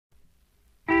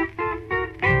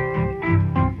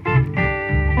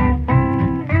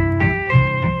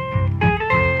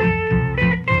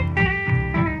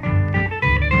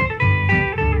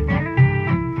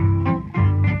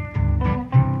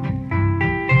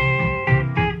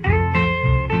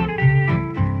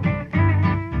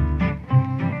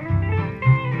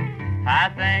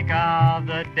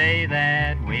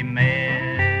we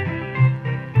met.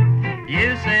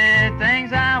 You said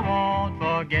things I won't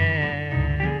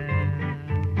forget.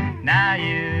 Now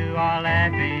you are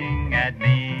laughing at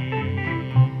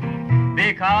me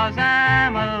because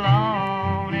I'm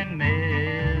alone in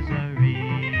misery.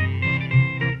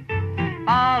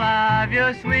 All of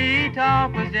your sweet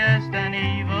talk was just an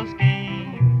evil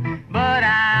scheme, but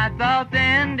I thought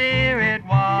then, dear, it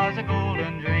was a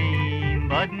golden dream.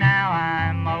 But now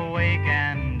I'm awake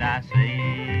and I see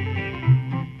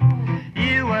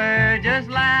you were just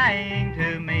lying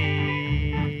to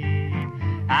me.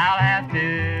 I'll have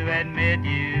to admit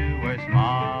you were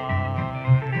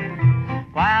smart,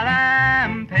 while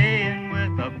I'm paying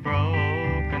with a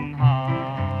broken heart.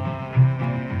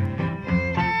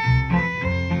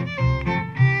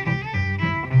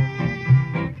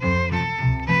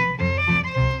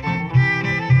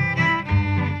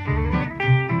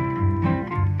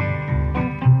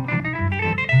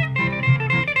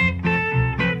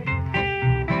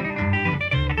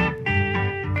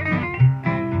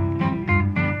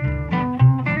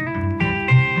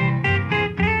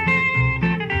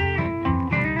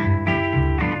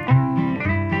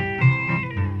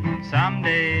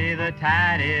 Someday the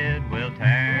tide it will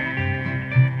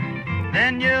turn,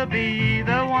 then you'll be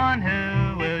the one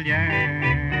who will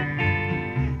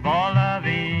yearn for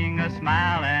loving, a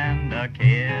smile and a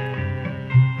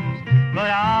kiss.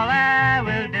 But all I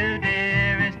will do,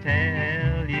 dear, is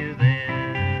tell you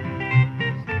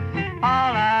this: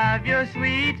 all of your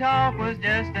sweet talk was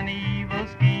just an evil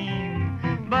scheme,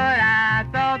 but I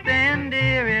thought then,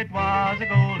 dear, it was a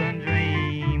golden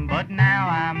dream. But now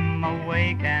I'm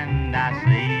awake and I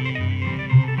see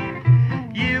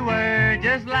you were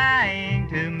just lying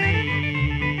to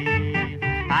me.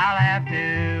 I'll have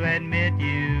to admit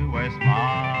you were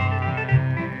smart,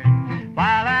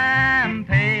 while I'm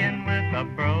paying with a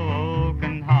broken